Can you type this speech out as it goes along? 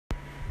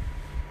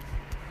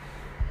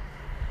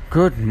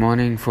Good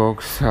morning,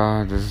 folks.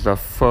 This is the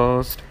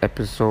first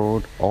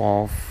episode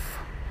of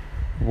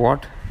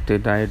What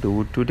Did I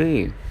Do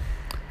Today?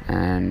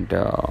 And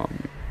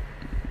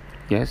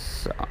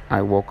yes,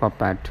 I woke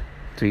up at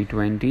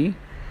 3:20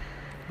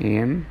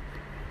 a.m.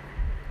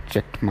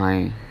 Checked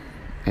my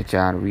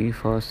HRV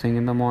first thing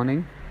in the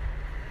morning,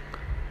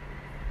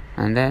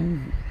 and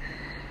then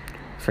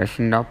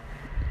freshened up,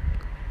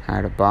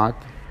 had a bath,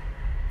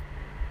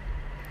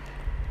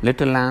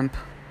 lit a lamp,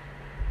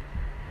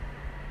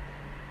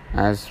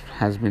 as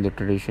has been the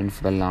tradition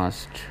for the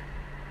last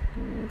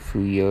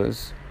few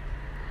years.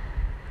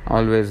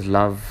 Always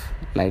love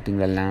lighting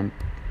the lamp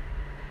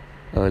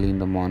early in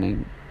the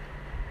morning.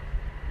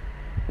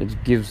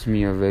 It gives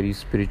me a very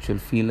spiritual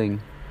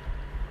feeling.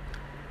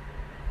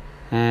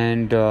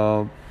 And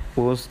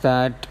post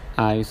that,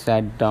 I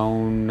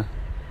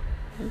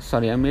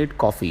made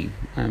coffee.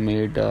 I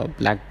made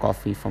black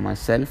coffee for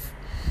myself,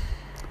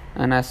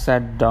 and I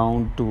sat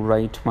down to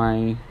write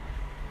my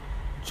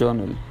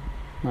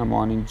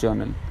morning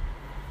journal,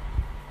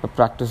 a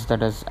practice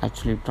that has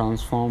actually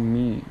transformed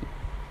me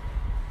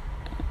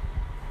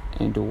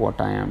into what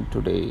I am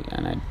today,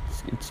 and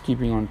it's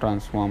keeping on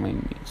transforming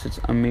me. So it's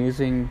an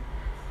amazing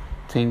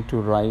thing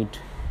to write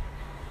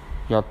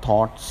your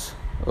thoughts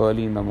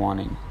early in the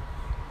morning.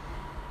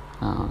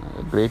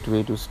 A great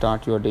way to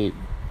start your day.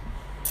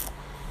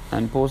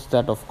 And post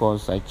that, of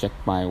course, I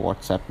checked my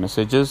WhatsApp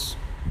messages,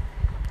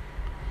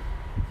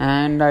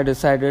 and I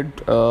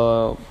decided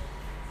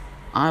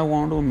I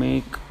want to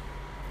make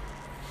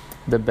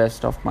the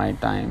best of my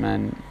time,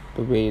 and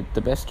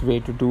the best way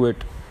to do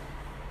it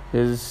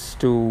is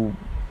to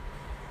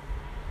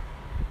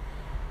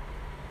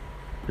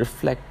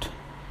reflect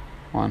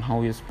on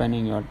how you're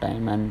spending your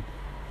time. And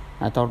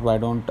I thought, why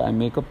don't I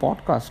make a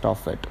podcast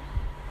of it,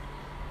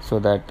 so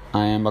that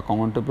I am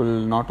accountable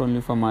not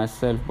only for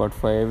myself but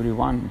for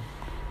everyone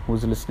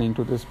who's listening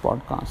to this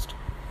podcast.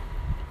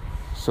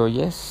 So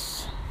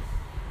yes,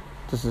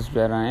 this is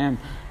where I am,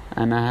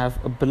 and I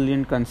have a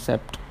brilliant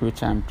concept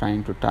which I'm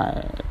trying to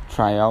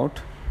try out.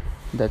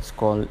 That's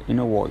called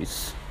Inner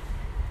Voice.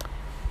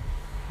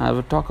 I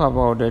will talk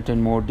about it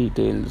in more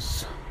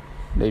details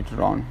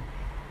later on.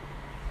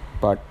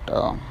 But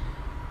 5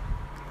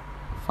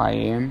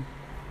 a.m.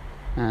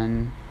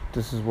 and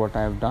this is what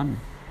I have done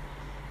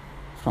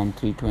from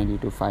 3:20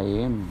 to 5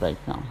 a.m.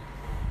 right now.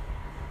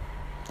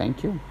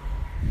 Thank you.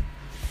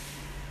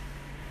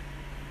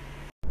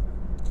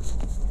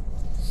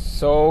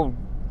 So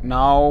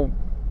now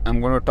I'm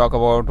going to talk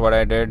about what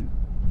I did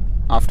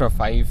after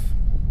 5.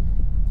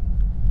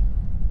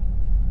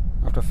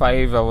 After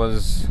 5, I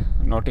was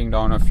noting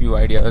down a few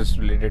ideas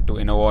related to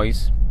Inner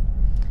Voice.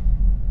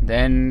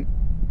 Then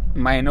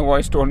my inner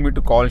voice told me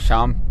to call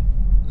Sham,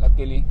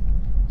 luckily.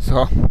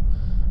 So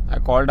I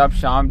called up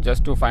Sham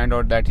just to find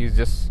out that he's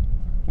just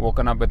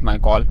woken up with my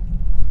call.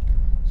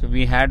 So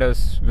we had a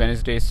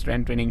Wednesday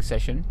strength training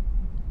session.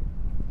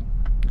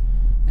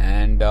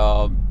 And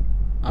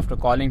after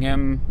calling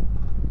him,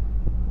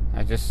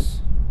 I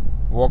just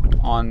worked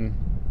on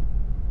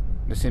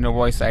this inner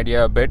voice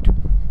idea a bit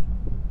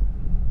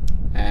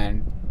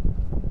and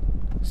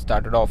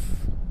started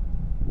off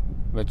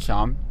with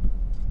Sham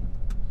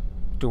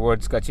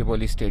towards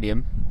Gachibowli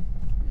Stadium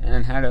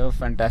and had a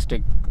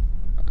fantastic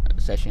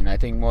session. I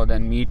think more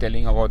than me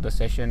telling about the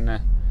session,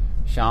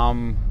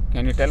 Sham,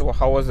 can you tell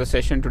how was the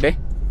session today?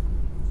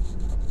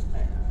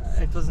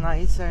 It was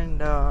nice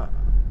and a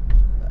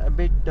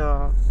bit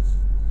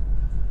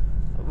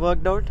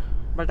worked out,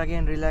 but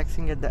again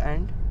relaxing at the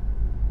end.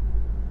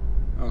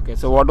 Okay,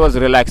 so what was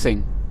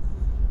relaxing?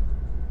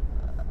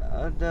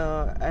 In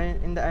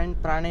the end,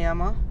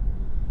 pranayama.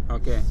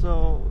 Okay.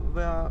 So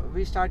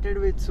we started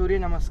with Surya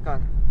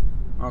Namaskar.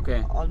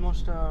 Okay.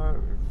 Almost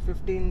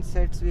 15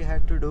 sets we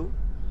had to do.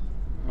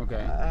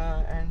 Okay.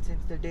 And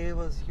since the day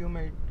was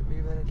humid,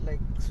 we were like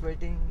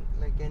sweating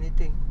like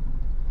anything.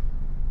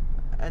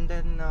 And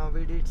then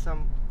we did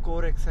some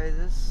core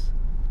exercises,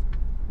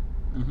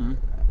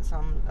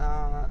 some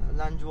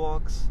lunge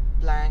walks,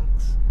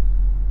 planks,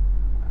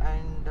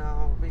 and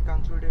we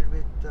concluded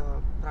with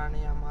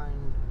pranayama.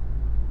 And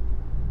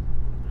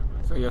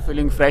so you're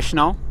feeling fresh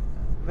now?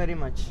 Very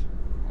much.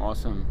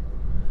 Awesome.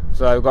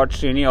 So I've got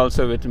Srini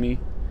also with me.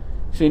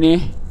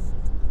 Srini,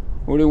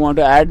 would you want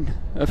to add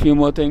a few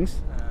more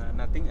things?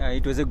 Nothing.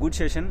 It was a good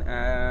session.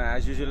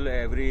 As usual,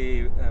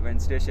 every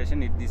Wednesday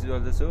session, this is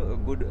also a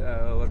good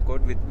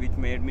workout which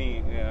made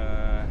me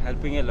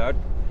helping a lot.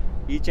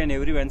 Each and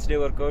every Wednesday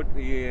workout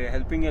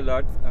helping a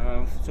lot,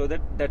 so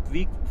that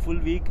full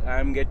week I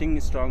am getting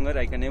stronger.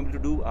 I can able to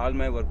do all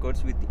my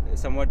workouts with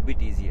somewhat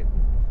bit easier.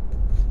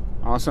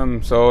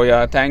 Awesome. So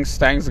yeah, thanks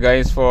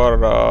guys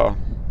for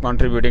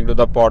contributing to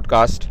the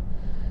podcast.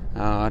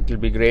 It will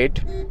be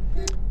great.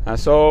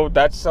 So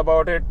that's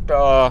about it.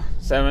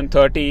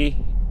 7:30.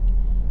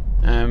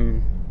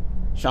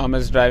 Sham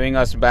is driving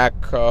us back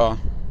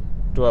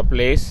to a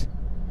place.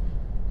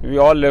 We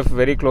all live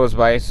very close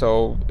by,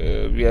 so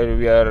we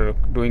are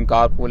doing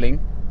carpooling.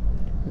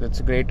 That's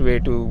a great way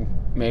to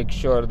make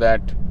sure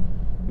that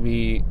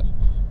we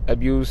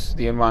abuse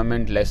the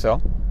environment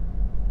lesser.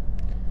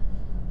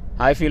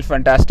 I feel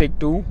fantastic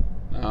too.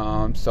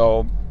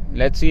 So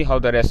let's see how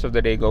the rest of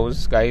the day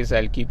goes, guys.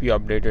 I'll keep you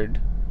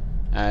updated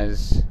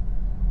as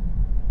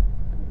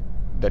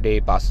the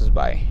day passes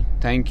by.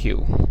 Thank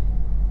you.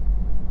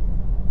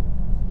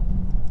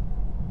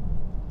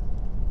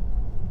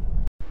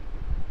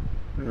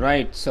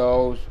 Right,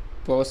 so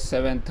post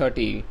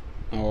 7:30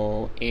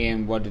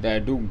 a.m. what did I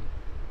do?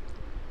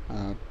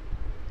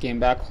 Came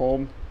back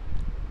home,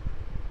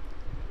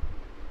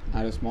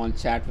 had a small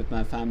chat with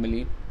my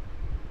family,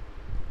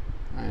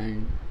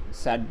 and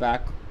sat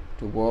back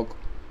to work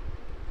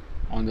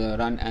on the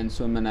run and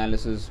swim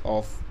analysis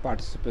of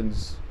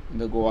participants in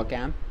the Goa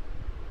camp.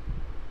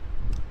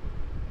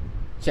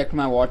 Checked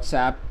my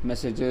WhatsApp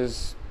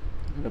messages,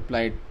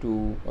 replied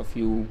to a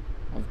few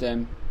of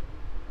them,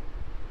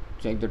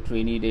 checked the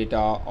trainee data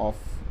of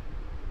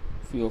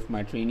few of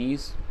my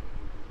trainees,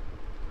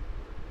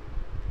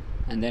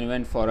 and then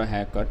went for a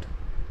haircut.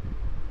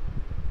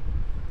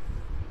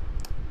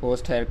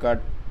 Post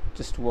haircut,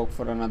 just worked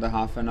for another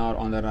half an hour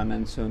on the run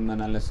and swim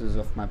analysis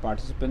of my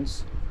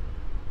participants.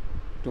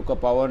 Took a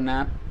power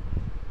nap,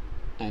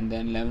 and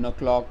then 11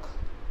 o'clock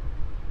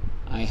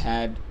I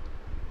had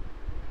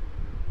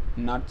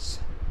nuts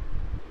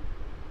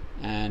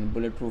and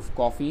bulletproof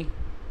coffee.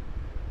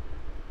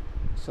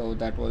 So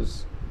that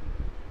was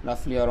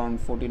roughly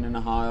around 14 and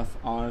a half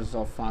hours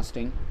of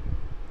fasting.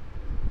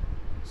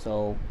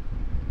 So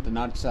the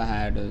nuts I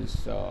had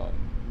is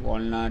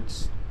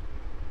walnuts,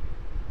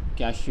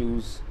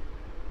 cashews,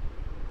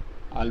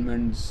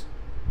 almonds,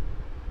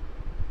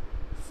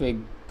 fig,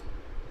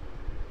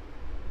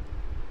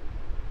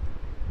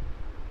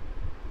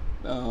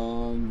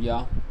 and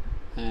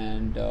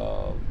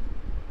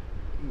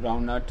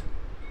groundnut,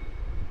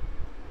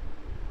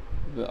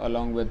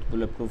 along with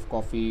bulletproof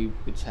coffee,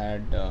 which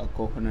had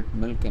coconut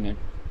milk in it.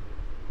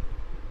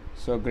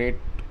 So a great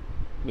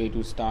way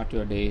to start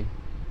your day.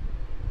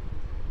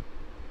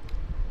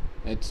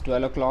 It's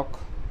 12 o'clock,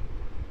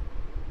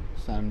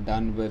 so I'm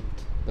done with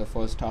the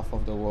first half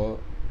of the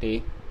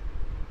day.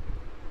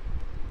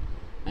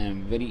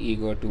 I'm very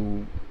eager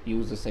to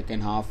use the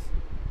second half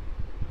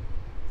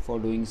for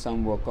doing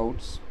some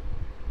workouts.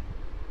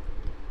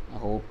 I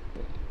hope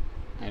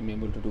I'm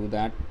able to do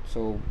that.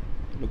 So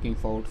looking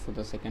forward for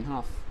the second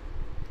half.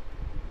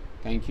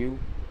 Thank you.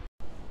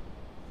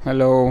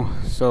 Hello,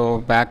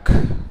 so back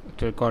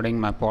to recording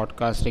my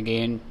podcast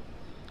again.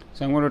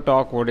 So I'm going to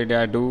talk what did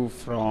I do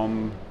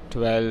from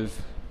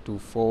 12 to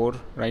 4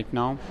 right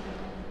now.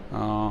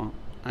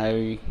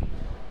 I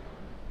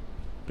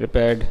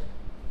prepared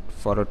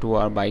for a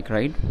 2-hour bike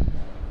ride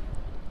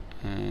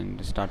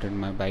and started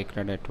my bike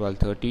ride at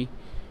 12:30,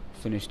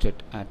 finished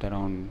it at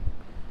around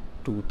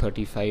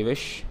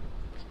 2:35ish,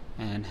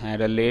 and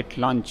had a late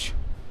lunch.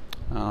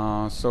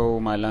 So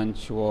my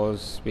lunch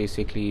was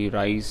basically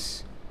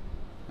rice,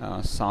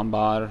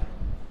 sambar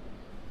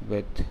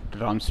with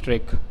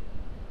drumsticks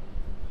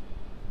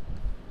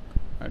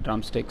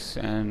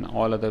and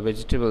all other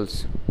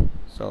vegetables.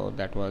 So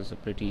that was a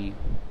pretty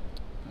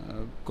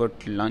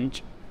good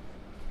lunch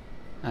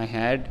I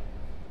had,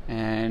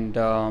 and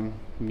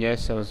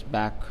yes, I was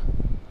back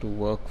to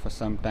work for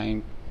some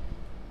time,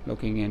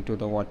 looking into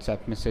the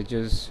WhatsApp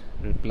messages,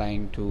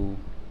 replying to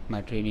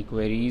my trainee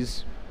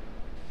queries,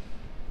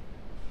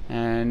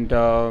 and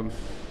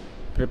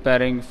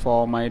preparing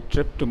for my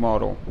trip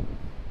tomorrow.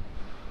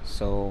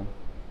 So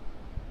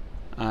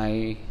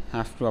I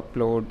have to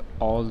upload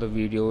all the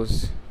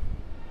videos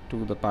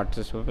to the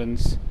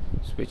participants,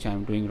 which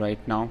I'm doing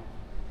right now.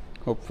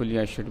 Hopefully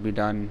I should be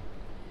done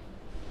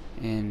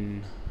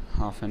in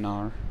half an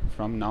hour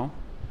from now,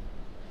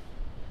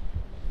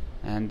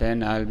 and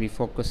then I'll be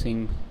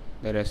focusing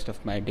the rest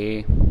of my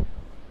day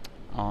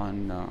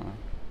on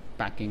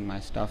packing my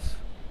stuff,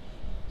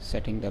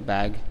 setting the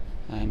bag,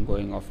 and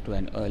going off to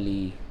an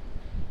early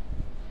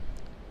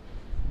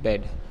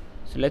bed.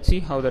 So let's see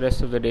how the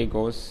rest of the day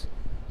goes.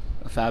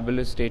 A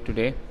fabulous day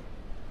today.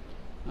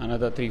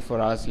 Another 3-4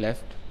 hours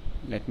left.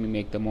 Let me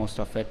make the most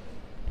of it.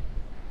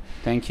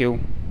 Thank you.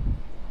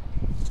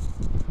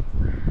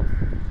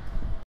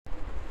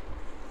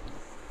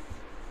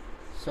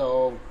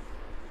 So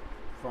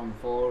from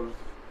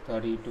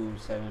 4:30 to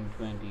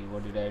 7:20,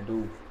 what did I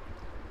do?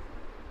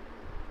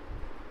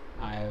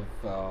 I have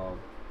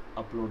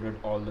uploaded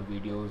all the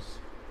videos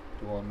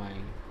to all my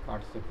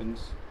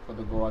participants for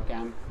the Goa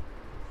camp,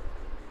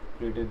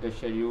 created the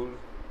schedule,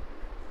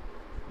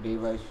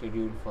 day-wise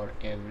schedule for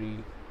every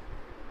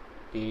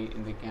day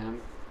in the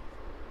camp,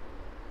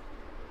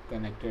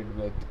 connected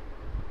with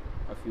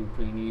a few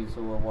trainees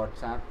over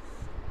WhatsApp,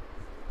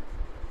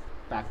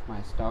 packed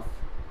my stuff,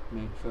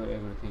 made sure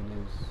everything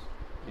is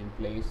in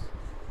place,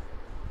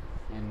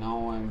 and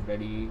now I'm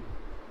ready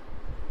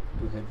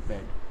to hit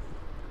bed.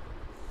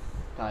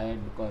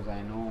 Tired because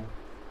I know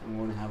I'm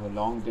going to have a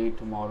long day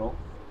tomorrow.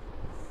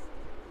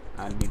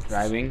 I'll be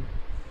driving,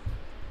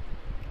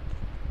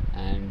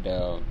 and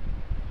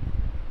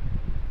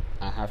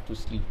I have to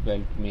sleep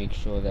well to make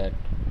sure that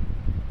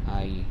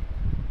I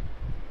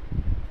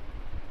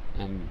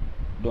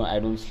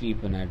don't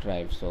sleep when I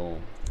drive. So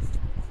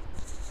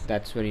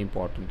that's very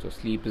important. So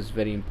sleep is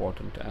very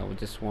important. I would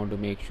just want to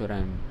make sure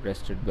I'm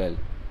rested well.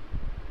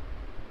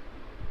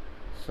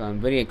 So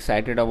I'm very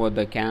excited about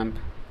the camp,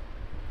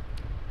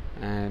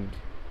 and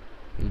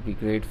it'll be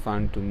great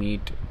fun to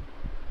meet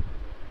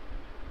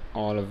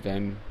all of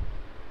them,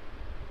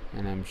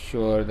 and I'm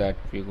sure that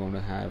we're going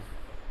to have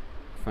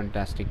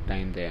fantastic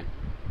time there.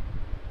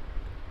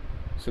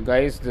 So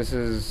guys, this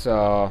is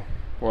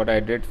what I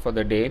did for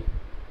the day.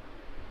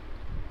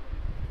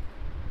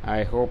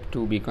 I hope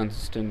to be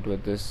consistent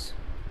with this,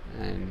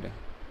 and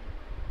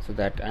so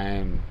that I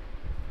am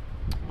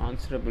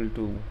answerable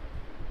to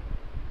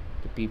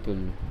the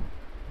people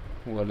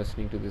who are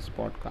listening to this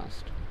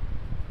podcast.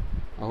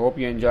 I hope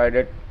you enjoyed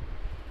it.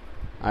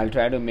 I'll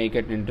try to make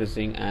it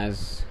interesting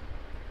as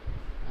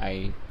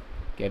I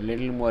get a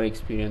little more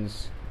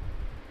experience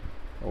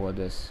over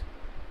this.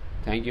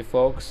 Thank you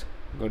folks,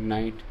 good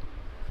night,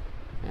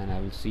 and I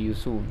will see you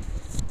soon.